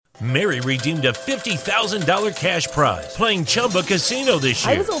Mary redeemed a $50,000 cash prize playing Chumba Casino this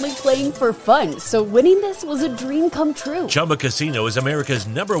year. I was only playing for fun, so winning this was a dream come true. Chumba Casino is America's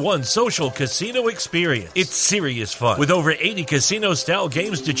 #1 social casino experience. It's serious fun. With over 80 casino-style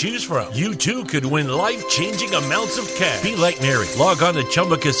games to choose from, you too could win life-changing amounts of cash. Be like Mary. Log on to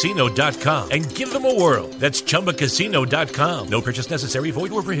ChumbaCasino.com and give them a whirl. That's ChumbaCasino.com. No purchase necessary.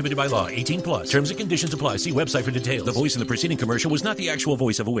 Void where prohibited by law. 18+. Terms and conditions apply. See website for details. The voice in the preceding commercial was not the actual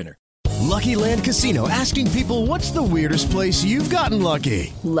voice of a winner. Lucky Land Casino, asking people, what's the weirdest place you've gotten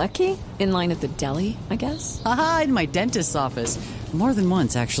lucky? Lucky? In line at the deli, I guess? Aha, in my dentist's office. More than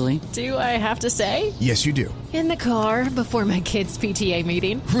once, actually. Do I have to say? Yes, you do. In the car before my kids' PTA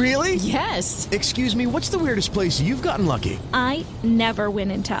meeting. Really? Yes. Excuse me, what's the weirdest place you've gotten lucky? I never win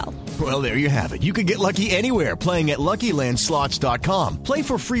and tell. Well, there you have it. You can get lucky anywhere, playing at LuckyLandSlots.com. Play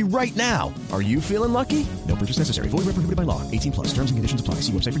for free right now. Are you feeling lucky? No purchase necessary. Void where prohibited by law. 18+. Terms and conditions apply.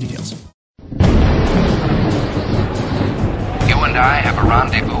 See website for details. You and I have a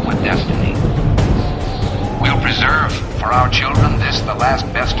rendezvous with destiny. We'll preserve for our children this, the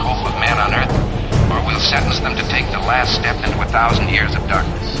last best hope of man on earth, or we'll sentence them to take the last step into 1,000 years of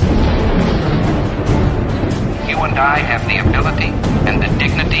darkness. You and I have the ability and the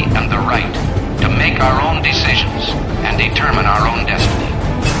dignity and the right to make our own decisions and determine our own destiny.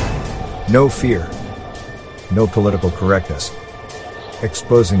 No fear. No political correctness.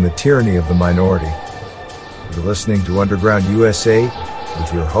 Exposing the tyranny of the minority. You're listening to Underground USA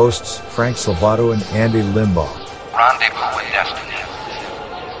with your hosts, Frank Salvato and Andy Limbaugh. Rendezvous with destiny.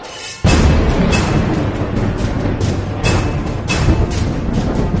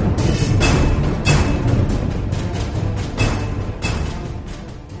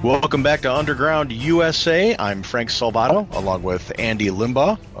 Welcome back to Underground USA. I'm Frank Salvato, along with Andy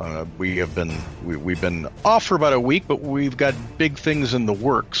Limbaugh. We've been off for about a week, but we've got big things in the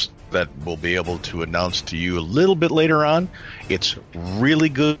works that we'll be able to announce to you a little bit later on. It's really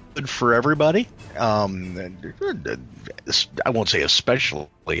good for everybody. I won't say especially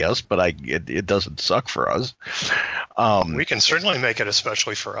us, but it doesn't suck for us. We can certainly make it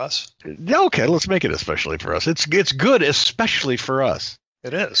especially for us. Okay, let's make it especially for us. It's good, especially for us.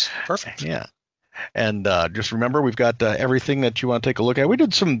 It is. Perfect. Yeah. And just remember, we've got everything that you want to take a look at. We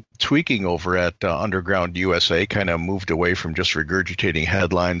did some tweaking over at Underground USA, kind of moved away from just regurgitating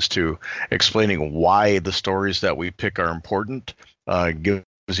headlines to explaining why the stories that we pick are important. Gives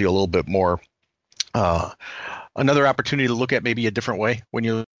you a little bit more, another opportunity to look at maybe a different way when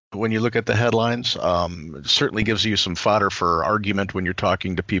you look at the headlines. It certainly gives you some fodder for argument when you're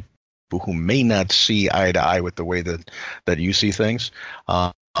talking to people who may not see eye to eye with the way that you see things.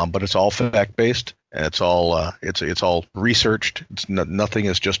 But it's all fact-based, and it's all researched. Nothing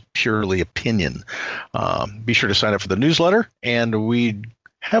is just purely opinion. Be sure to sign up for the newsletter, and we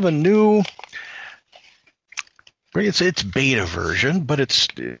have a new. It's beta version, but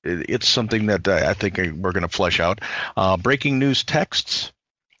it's something that I think we're going to flesh out. Breaking news texts.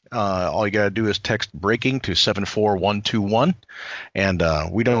 All you got to do is text breaking to 74121. And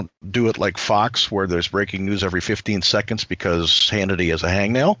we don't do it like Fox, where there's breaking news every 15 seconds because Hannity is a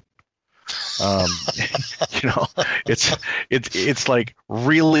hangnail. It's like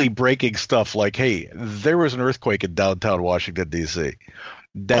really breaking stuff like, hey, there was an earthquake in downtown Washington, D.C.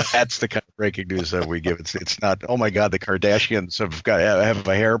 That's the kind of breaking news that we give. It's not, oh my God, the Kardashians have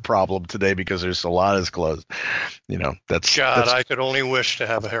a hair problem today because their salon is closed. I could only wish to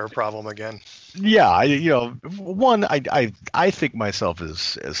have a hair problem again. Yeah, I think myself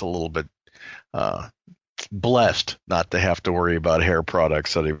is a little bit blessed not to have to worry about hair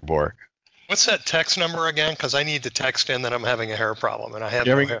products anymore. What's that text number again? Because I need to text in that I'm having a hair problem, and I have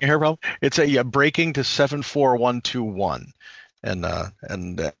a hair problem. It's breaking to 74121. And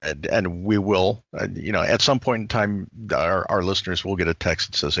we will, at some point in time, our listeners will get a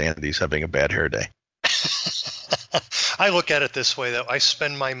text that says Andy's having a bad hair day. I look at it this way, though. I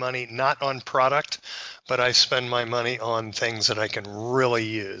spend my money not on product, but I spend my money on things that I can really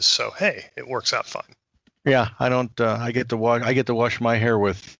use. So, hey, it works out fine. Yeah, I don't. I get to wash my hair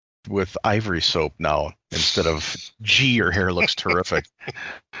with Ivory soap now instead of your hair looks terrific.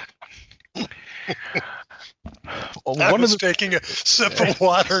 I was taking a sip of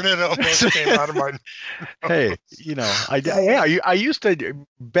water and it almost came out of my. Hey, I used to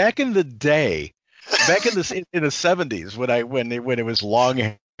back in the day, back in the 70s when it was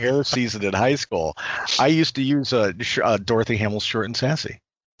long hair season in high school. I used to use Dorothy Hamill's Short and Sassy.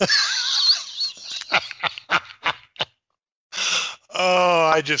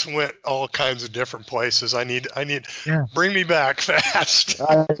 Oh, I just went all kinds of different places. I need. Bring me back fast.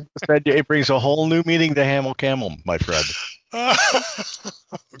 I said it brings a whole new meaning to Hamel Camel, my friend. Oh,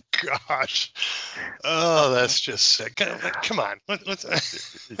 gosh. Oh, that's just sick. Come on.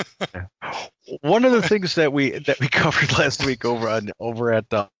 One of the things that we covered last week over at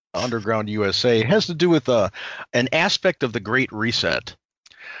Underground USA has to do with an aspect of the Great Reset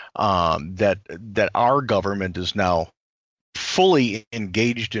that our government is now fully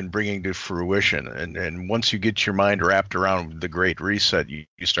engaged in bringing to fruition. And once you get your mind wrapped around the Great Reset, you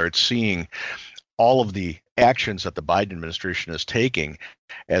start seeing all of the actions that the Biden administration is taking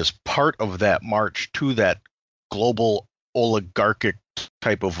as part of that march to that global oligarchic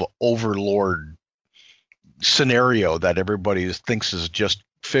type of overlord scenario that everybody thinks is just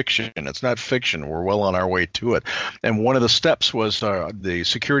fiction. It's not fiction. We're well on our way to it. And one of the steps was the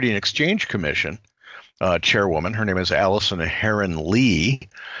Security and Exchange Commission chairwoman, her name is Allison Herron Lee.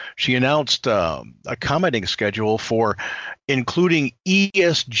 She announced a commenting schedule for including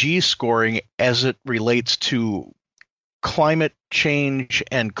ESG scoring as it relates to climate change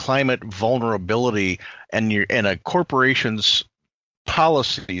and climate vulnerability and a corporation's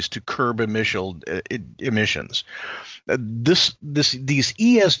policies to curb emissions. These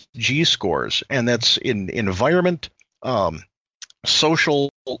ESG scores, and that's in environment,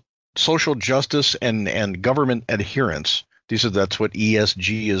 social justice, and government adherence. That's what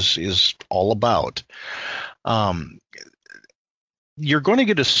ESG is all about. You're going to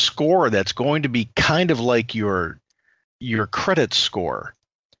get a score that's going to be kind of like your credit score.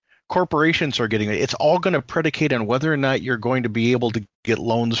 Corporations are getting it. It's all going to predicate on whether or not you're going to be able to get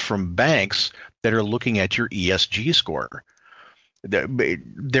loans from banks that are looking at your ESG score. They're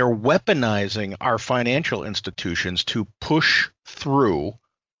weaponizing our financial institutions to push through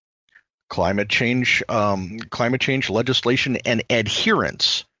climate change legislation and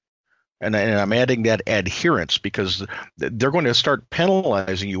adherence. And I'm adding that adherence because they're going to start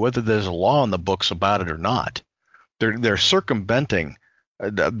penalizing you whether there's a law in the books about it or not. They're circumventing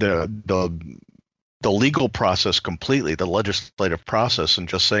the legal process completely, the legislative process, and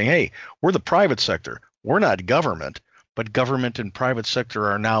just saying, hey, we're the private sector. We're not government, but government and private sector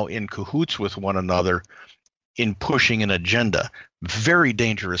are now in cahoots with one another in pushing an agenda. Very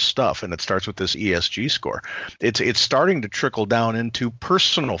dangerous stuff, and it starts with this ESG score. It's starting to trickle down into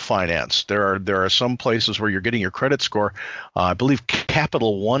personal finance. There are some places where you're getting your credit score. I believe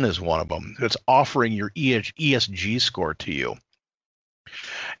Capital One is one of them. It's offering your ESG score to you,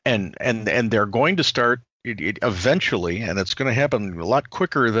 and they're going to start eventually, and it's going to happen a lot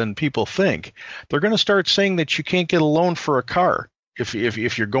quicker than people think. They're going to start saying that you can't get a loan for a car if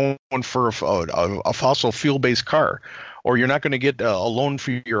you're going for a fossil fuel based car. Or you're not going to get a loan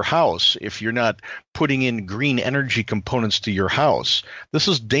for your house if you're not putting in green energy components to your house. This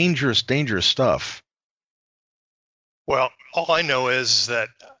is dangerous, dangerous stuff. Well, all I know is that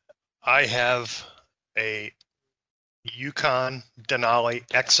I have a Yukon Denali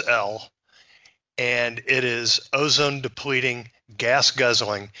XL, and it is ozone depleting, gas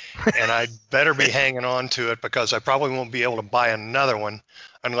guzzling, and I'd better be hanging on to it because I probably won't be able to buy another one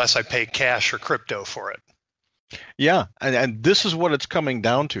unless I pay cash or crypto for it. Yeah, and this is what it's coming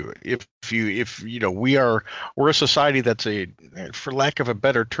down to. If we're a society that's for lack of a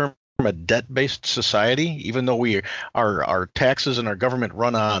better term, a debt-based society. Even though our taxes and our government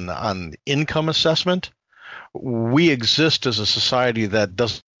run on income assessment, we exist as a society that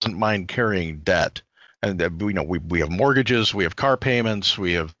doesn't mind carrying debt. And we have mortgages, we have car payments,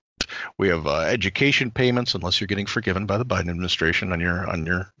 we have education payments, unless you're getting forgiven by the Biden administration on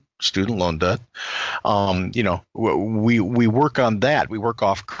your student loan debt. We work on that. We work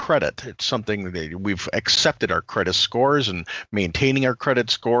off credit. It's something that we've accepted our credit scores and maintaining our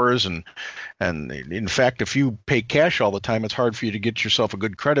credit scores. And in fact, if you pay cash all the time, it's hard for you to get yourself a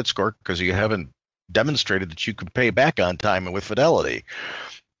good credit score because you haven't demonstrated that you can pay back on time and with fidelity.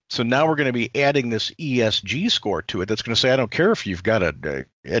 So now we're going to be adding this ESG score to it. That's going to say, I don't care if you've got an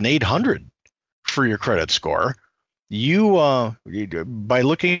 800 for your credit score. You, by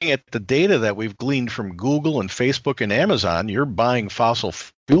looking at the data that we've gleaned from Google and Facebook and Amazon, you're buying fossil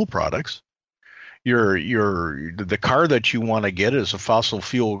fuel products. The car that you want to get is a fossil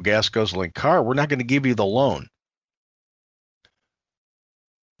fuel gas guzzling car. We're not going to give you the loan.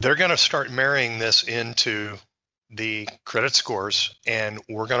 They're going to start marrying this into the credit scores, and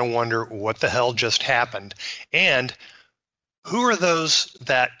we're going to wonder what the hell just happened. And who are those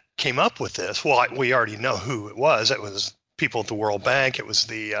that came up with this? Well, we already know who it was. It was people at the World Bank. It was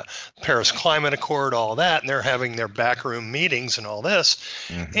the Paris Climate Accord, all that. And they're having their backroom meetings and all this.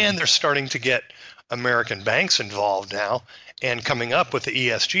 Mm-hmm. And they're starting to get American banks involved now and coming up with the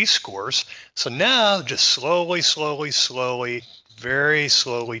ESG scores. So now just slowly, very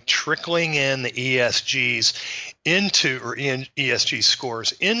slowly trickling in the ESGs in ESG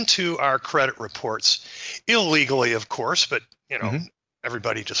scores into our credit reports, illegally, of course, but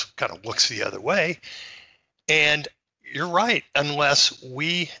everybody just kind of looks the other way. And you're right, unless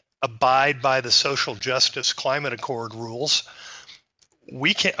we abide by the social justice climate accord rules,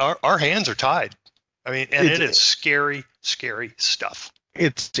 we can't. Our hands are tied. I mean, and it is scary, scary stuff.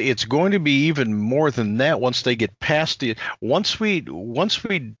 It's going to be even more than that once they get past it. Once we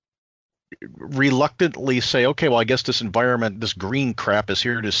reluctantly say, okay, well, I guess this green crap is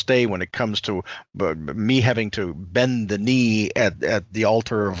here to stay when it comes to me having to bend the knee at the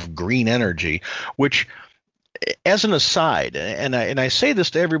altar of green energy, which, as an aside, and I say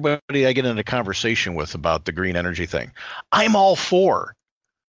this to everybody I get into conversation with about the green energy thing, I'm all for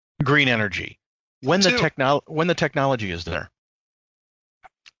green energy when the technology is there.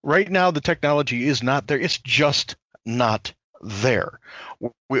 Right now, the technology is not there. It's just not there.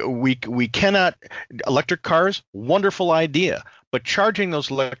 We cannot. Electric cars, wonderful idea, but charging those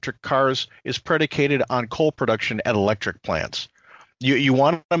electric cars is predicated on coal production at electric plants. You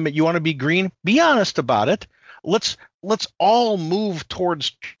want to be green? Be honest about it. Let's all move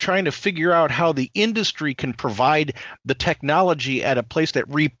towards trying to figure out how the industry can provide the technology at a place that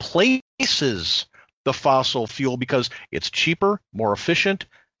replaces the fossil fuel because it's cheaper, more efficient,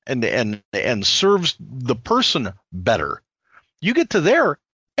 and serves the person better. You get to there,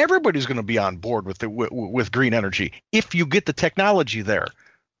 everybody's going to be on board with green energy if you get the technology there.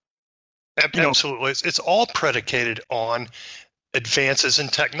 Absolutely. It's all predicated on advances in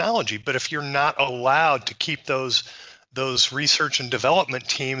technology. But if you're not allowed to keep those research and development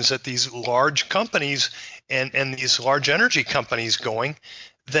teams at these large companies and these large energy companies going,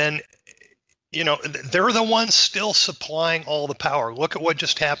 then they're the ones still supplying all the power. Look at what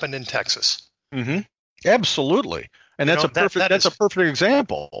just happened in Texas. Mm-hmm. Absolutely. And that's a perfect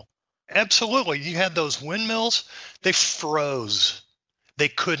example. Absolutely. You had those windmills, they froze. They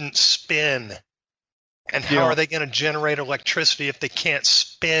couldn't spin. And how are they going to generate electricity if they can't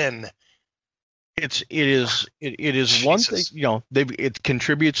spin? It is one thing, it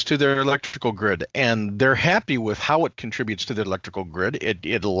contributes to their electrical grid, and they're happy with how it contributes to the electrical grid.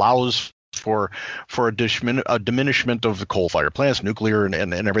 It allows for a diminishment of the coal-fired plants, nuclear, and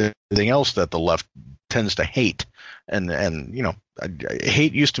everything else that the left tends to hate. And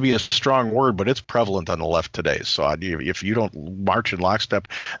hate used to be a strong word, but it's prevalent on the left today. So if you don't march in lockstep,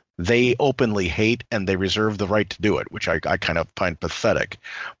 they openly hate and they reserve the right to do it, which I kind of find pathetic.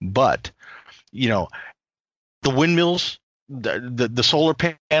 But the windmills, the solar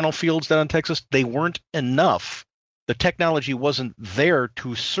panel fields down in Texas, they weren't enough. The technology wasn't there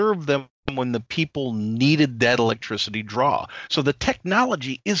to serve them when the people needed that electricity draw. So the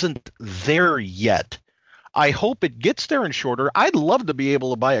technology isn't there yet. I hope it gets there in shorter. I'd love to be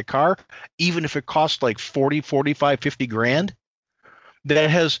able to buy a car, even if it costs like 40, 45, 50 grand, that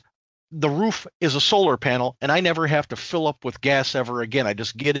has the roof is a solar panel, and I never have to fill up with gas ever again. I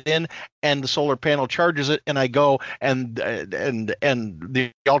just get in, and the solar panel charges it, and I go, and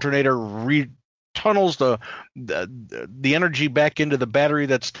the alternator tunnels the energy back into the battery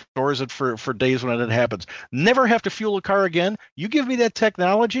that stores it for days when it happens. Never have to fuel a car again. You give me that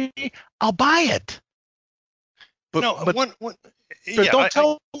technology, I'll buy it. But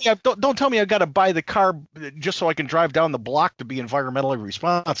don't tell me I've got to buy the car just so I can drive down the block to be environmentally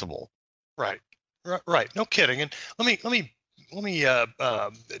responsible. Right. No kidding. And let me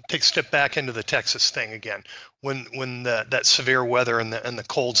take a step back into the Texas thing again. When that severe weather and the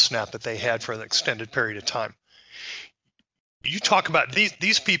cold snap that they had for an extended period of time. You talk about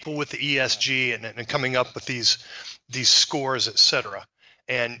these people with the ESG and coming up with these scores, et cetera.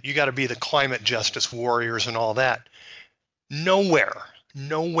 And you got to be the climate justice warriors and all that. Nowhere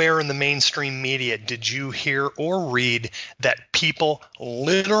in the mainstream media did you hear or read that people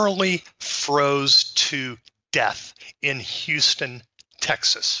literally froze to death in Houston,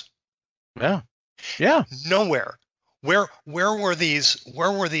 Texas. Yeah. Nowhere. Where were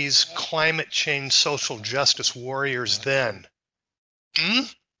these climate change social justice warriors then?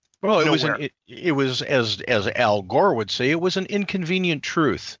 Well, it was as Al Gore would say, it was an inconvenient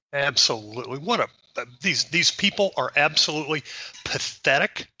truth. Absolutely. These people are absolutely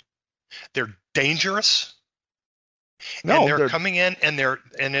pathetic. They're dangerous. And they're coming in, and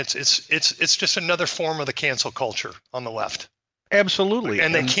it's just another form of the cancel culture on the left. Absolutely.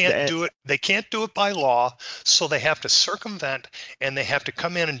 And they can't do it. They can't do it by law, so they have to circumvent, and they have to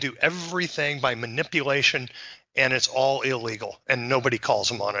come in and do everything by manipulation, and it's all illegal, and nobody calls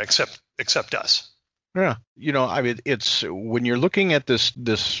them on it except us. Yeah. I mean, it's when you're looking at this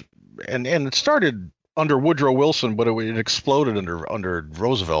and it started under Woodrow Wilson, but it exploded under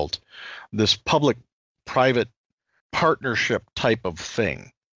Roosevelt. This public-private partnership type of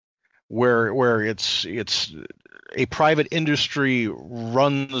thing, where it's a private industry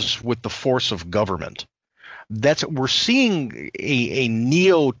runs with the force of government. We're seeing a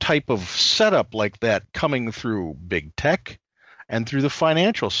neo type of setup like that coming through big tech and through the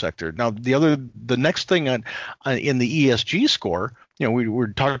financial sector. Now, the next thing in the ESG score, we're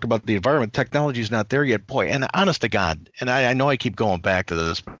talking about the environment. Technology is not there yet, boy. And honest to God, and I know I keep going back to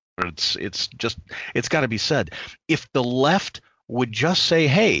this, but it's got to be said. If the left would just say,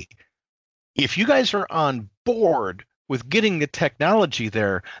 hey, if you guys are on board with getting the technology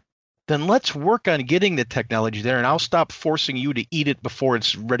there, then let's work on getting the technology there, and I'll stop forcing you to eat it before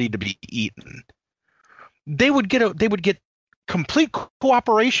it's ready to be eaten. They would get complete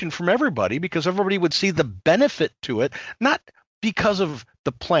cooperation from everybody, because everybody would see the benefit to it, not because of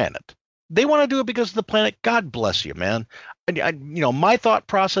the planet. They want to do it because of the planet. God bless you, man. My thought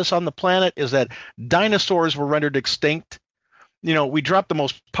process on the planet is that dinosaurs were rendered extinct. We dropped the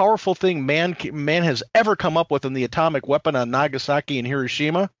most powerful thing man has ever come up with in the atomic weapon on Nagasaki and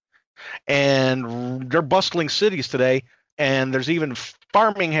Hiroshima. And they're bustling cities today, and there's even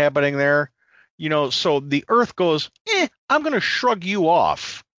farming happening there. So the Earth goes, I'm going to shrug you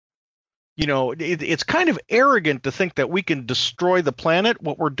off. It's kind of arrogant to think that we can destroy the planet.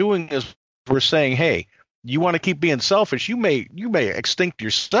 What we're doing is we're saying, hey, you want to keep being selfish, you may extinct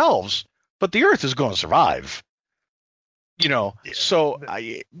yourselves, but the Earth is going to survive. Yeah. So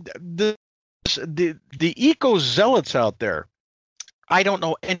the eco zealots out there, I don't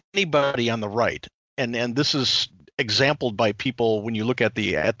know anybody on the right, and this is exampled by people when you look at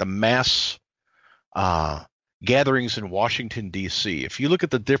the mass gatherings in Washington, D.C. If you look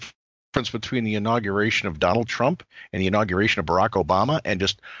at the difference between the inauguration of Donald Trump and the inauguration of Barack Obama, and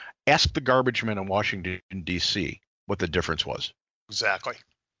just ask the garbage men in Washington, D.C. what the difference was. Exactly.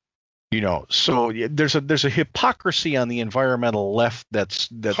 So there's a hypocrisy on the environmental left that's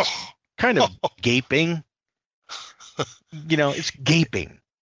kind of gaping. It's gaping.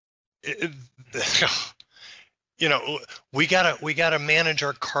 We gotta manage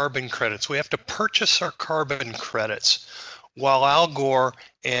our carbon credits. We have to purchase our carbon credits, while Al Gore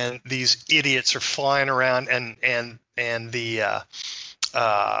and these idiots are flying around, and the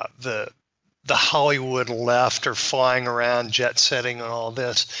Hollywood left are flying around, jet setting, and all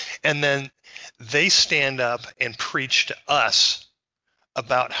this, and then they stand up and preach to us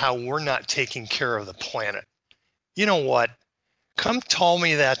about how we're not taking care of the planet. You know what? Come tell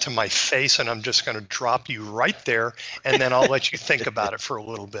me that to my face, and I'm just going to drop you right there, and then I'll let you think about it for a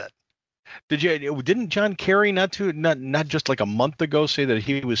little bit. Didn't John Kerry not just like a month ago say that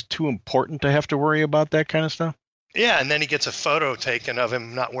he was too important to have to worry about that kind of stuff? Yeah, and then he gets a photo taken of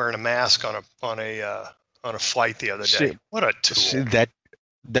him not wearing a mask on a flight the other day. What a tool!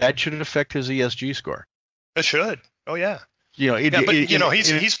 That should affect his ESG score. It should. Oh yeah. He's purchasing in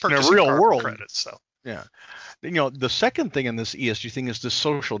a real world credits. So yeah. The second thing in this ESG thing is the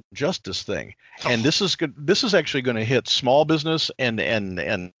social justice thing, and this is actually going to hit small business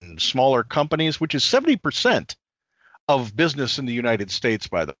and smaller companies, which is 70% of business in the United States.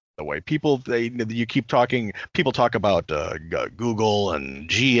 By the way, people talk about Google and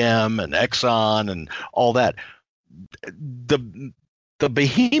GM and Exxon and all that. The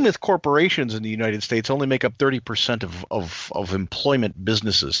behemoth corporations in the United States only make up 30% of employment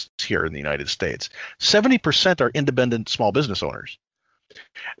businesses here in the United States. 70% are independent small business owners.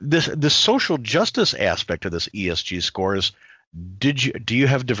 The social justice aspect of this ESG score is, do you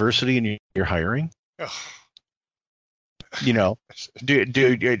have diversity in your hiring? I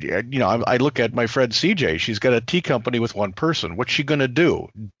look at my friend CJ. She's got a tea company with one person. What's she going to do?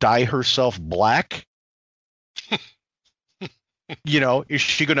 Dye herself black? Is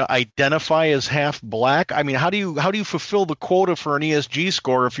she going to identify as half black? I mean, how do you fulfill the quota for an ESG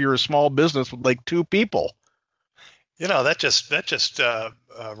score if you're a small business with like two people? That just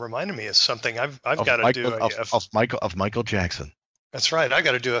reminded me of something I've got to do of Michael Jackson. That's right. I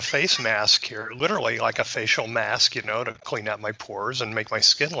got to do a face mask here, literally like a facial mask, to clean out my pores and make my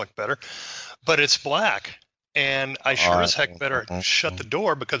skin look better. But it's black, and I sure as heck better shut the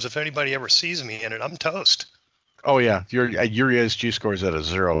door, because if anybody ever sees me in it, I'm toast. Oh yeah, your ESG score is at a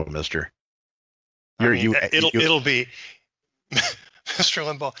 0, Mister. It'll be, Mr.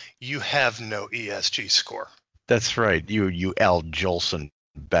 Limbaugh. You have no ESG score. That's right. You Al Jolson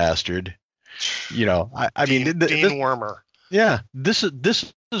bastard. Dean Wormer. Yeah, this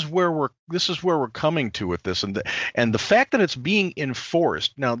is where we're coming to with this, and the fact that it's being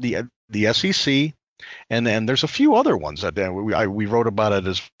enforced now. The SEC And there's a few other ones that we wrote about it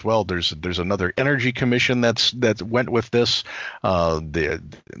as well. There's another energy commission that went with this. The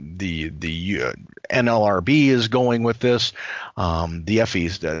NLRB is going with this. The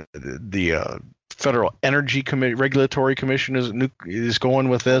FE's the Federal Energy Regulatory Commission is going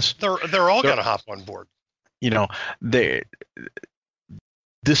with this. They're all going to hop on board.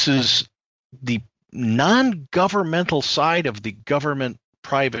 This is the non-governmental side of the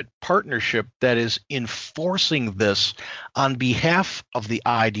government-private partnership that is enforcing this on behalf of the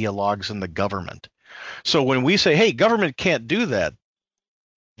ideologues in the government. So when we say, hey, government can't do that,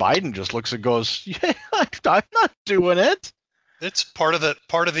 Biden just looks and goes, yeah, I'm not doing it. It's part of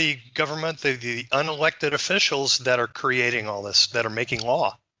the government, the unelected officials that are creating all this, that are making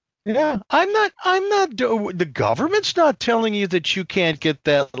law. Yeah, I'm not. The government's not telling you that you can't get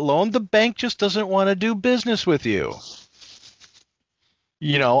that loan. The bank just doesn't want to do business with you.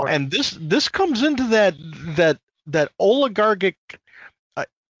 And this comes into that oligarchic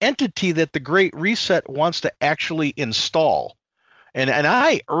entity that the Great Reset wants to actually install. And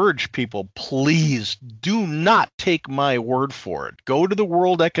I urge people, please do not take my word for it. Go to the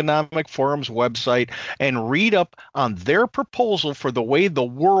World Economic Forum's website and read up on their proposal for the way the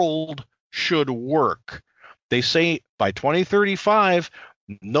world should work. They say by 2035,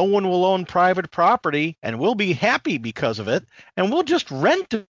 no one will own private property, and we'll be happy because of it, and we'll just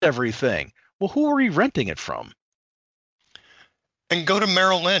rent everything. Well, who are we renting it from? And go to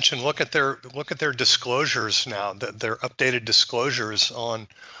Merrill Lynch and look at their disclosures now, their updated disclosures on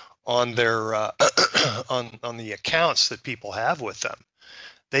their on the accounts that people have with them.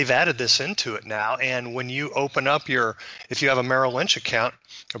 They've added this into it now, and when you open up if you have a Merrill Lynch account,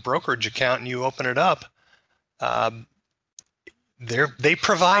 a brokerage account, and you open it up, they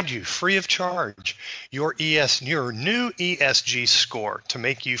provide you free of charge your new ESG score to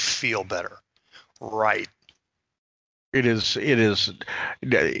make you feel better. Right. It's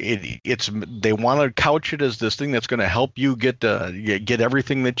they want to couch it as this thing that's going to help you get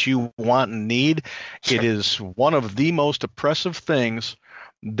everything that you want and need. It is one of the most oppressive things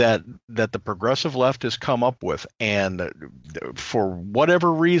that the progressive left has come up with, and for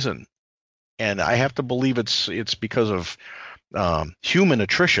whatever reason, and I have to believe it's because of human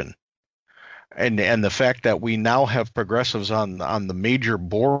attrition, and the fact that we now have progressives on the major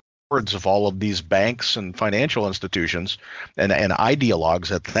boards of all of these banks and financial institutions and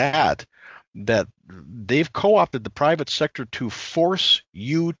ideologues at that they've co-opted the private sector to force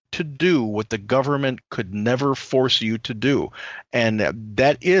you to do what the government could never force you to do. And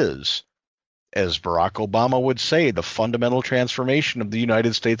that is, as Barack Obama would say, the fundamental transformation of the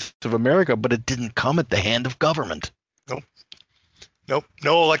United States of America, but it didn't come at the hand of government. Nope.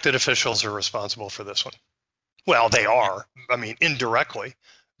 No elected officials are responsible for this one. Well, they are. I mean, indirectly.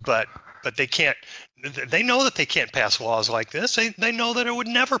 But they can't. They know that they can't pass laws like this. They know that it would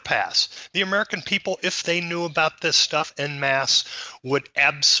never pass. The American people, if they knew about this stuff en masse, would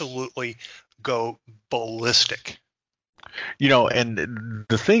absolutely go ballistic. And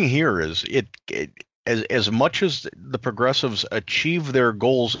the thing here is, as much as the progressives achieve their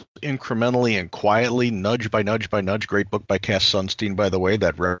goals incrementally and quietly, nudge by nudge by nudge. Great book by Cass Sunstein, by the way,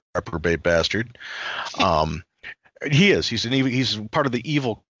 that reprobate bastard. He's part of the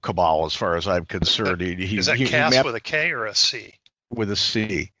evil cabal, as far as I'm concerned. Is that Cass with a K or a C? With a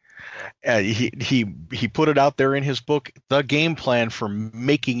C. He put it out there in his book, The Game Plan for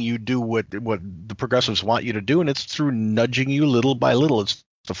Making You Do what the progressives want you to do, and it's through nudging you little by little. It's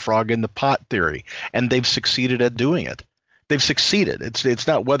the frog in the pot theory, and they've succeeded at doing it. They've succeeded. It's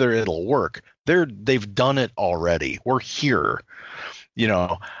not whether it'll work. They've done it already. We're here.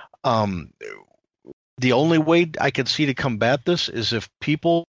 The only way I can see to combat this is if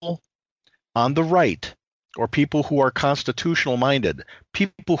people on the right, or people who are constitutional minded,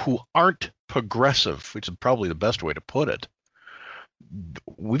 people who aren't progressive, which is probably the best way to put it,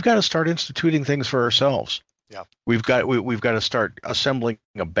 we've got to start instituting things for ourselves. Yeah. We've got to start assembling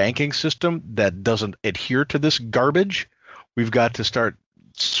a banking system that doesn't adhere to this garbage. We've got to start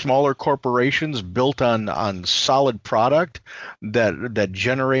smaller corporations built on solid product that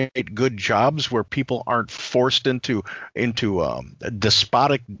generate good jobs, where people aren't forced into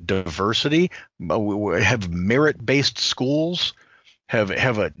despotic diversity, have merit-based schools, have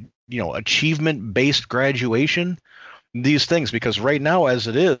a achievement-based graduation, these things. Because right now, as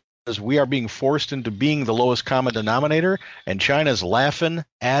it is, we are being forced into being the lowest common denominator, and China's laughing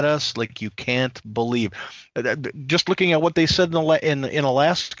at us like you can't believe. Just looking at what they said in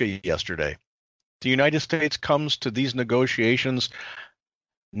Alaska yesterday, the United States comes to these negotiations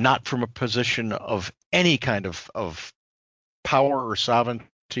not from a position of any kind of power or sovereignty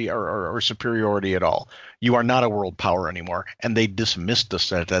or superiority at all. You are not a world power anymore, and they dismissed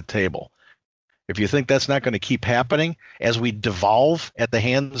us at that table. If you think that's not going to keep happening as we devolve at the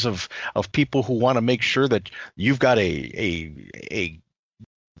hands of people who want to make sure that you've got a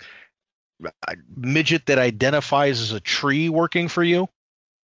midget that identifies as a tree working for you,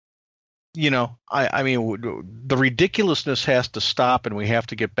 I mean, the ridiculousness has to stop, and we have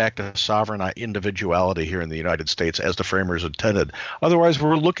to get back to sovereign individuality here in the United States as the framers intended. Otherwise,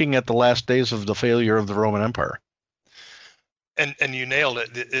 we're looking at the last days of the failure of the Roman Empire. And you nailed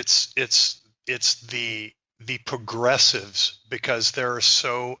it. It's the progressives, because there are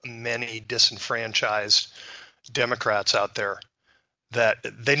so many disenfranchised Democrats out there that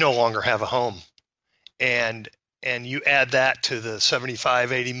they no longer have a home. And you add that to the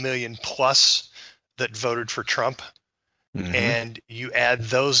 75, 80 million plus that voted for Trump, and you add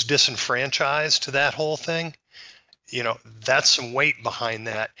those disenfranchised to that whole thing, that's some weight behind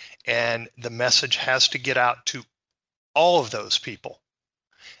that. And the message has to get out to all of those people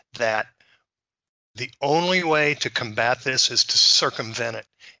that the only way to combat this is to circumvent it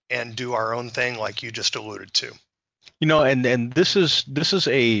and do our own thing, like you just alluded to. And this is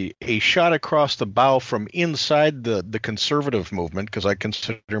a shot across the bow from inside the conservative movement, because I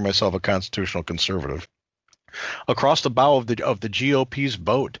consider myself a constitutional conservative. Across the bow of the GOP's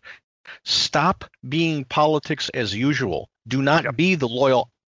boat. Stop being politics as usual. Do not be the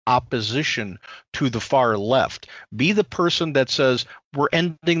loyal opposition to the far left. Be the person that says, we're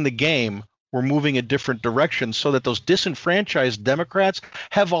ending the game, we're moving a different direction, so that those disenfranchised Democrats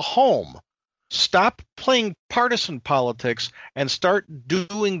have a home. Stop playing partisan politics and start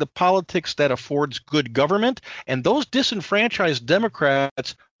doing the politics that affords good government, and those disenfranchised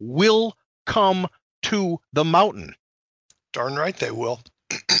Democrats will come to the mountain. Darn right they will.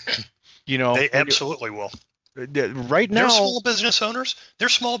 They absolutely will. Right now, they're small business owners. They're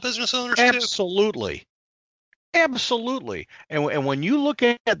small business owners too. Absolutely. And when you look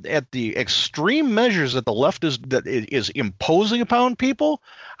at the extreme measures that the left is imposing upon people,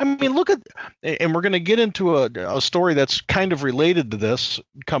 I mean, look at, and we're going to get into a story that's kind of related to this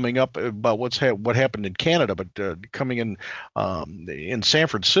coming up about what happened in Canada, but coming in San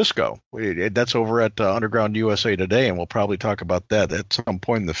Francisco. That's over at Underground USA Today, and we'll probably talk about that at some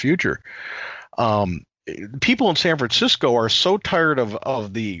point in the future. People in San Francisco are so tired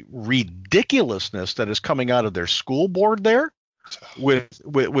of the ridiculousness that is coming out of their school board there, with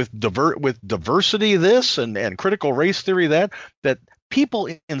diversity this and critical race theory that people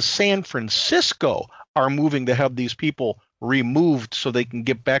in San Francisco are moving to have these people removed so they can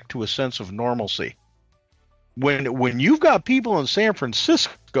get back to a sense of normalcy. When you've got people in San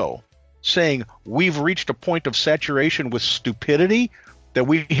Francisco saying we've reached a point of saturation with stupidity that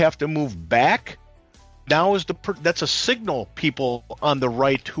we have to move back. Now that's a signal, people on the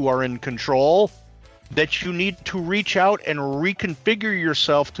right who are in control, that you need to reach out and reconfigure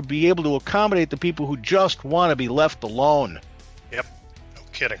yourself to be able to accommodate the people who just want to be left alone. Yep, no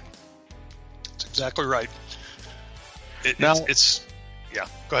kidding. That's exactly right. Go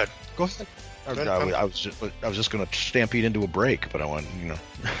ahead. I was just going to stampede into a break, but I want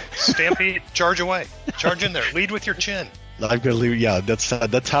stampede, charge away, charge in there, lead with your chin. I'm gonna leave. Yeah, that's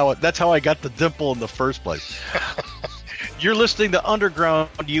how I got the dimple in the first place. You're listening to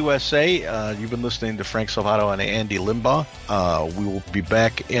Underground USA. You've been listening to Frank Salvato and Andy Limbaugh. We will be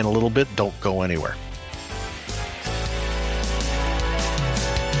back in a little bit. Don't go anywhere.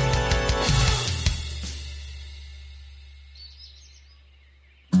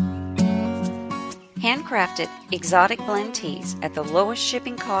 Handcrafted exotic blend teas at the lowest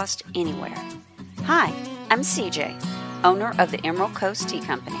shipping cost anywhere. Hi, I'm CJ, owner of the Emerald Coast Tea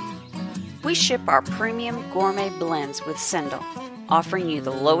Company. We ship our premium gourmet blends with Sendle, offering you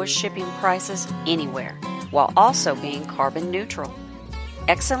the lowest shipping prices anywhere, while also being carbon neutral.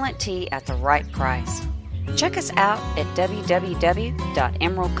 Excellent tea at the right price. Check us out at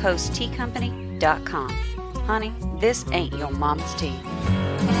www.emeraldcoastteacompany.com. Honey, this ain't your mama's tea.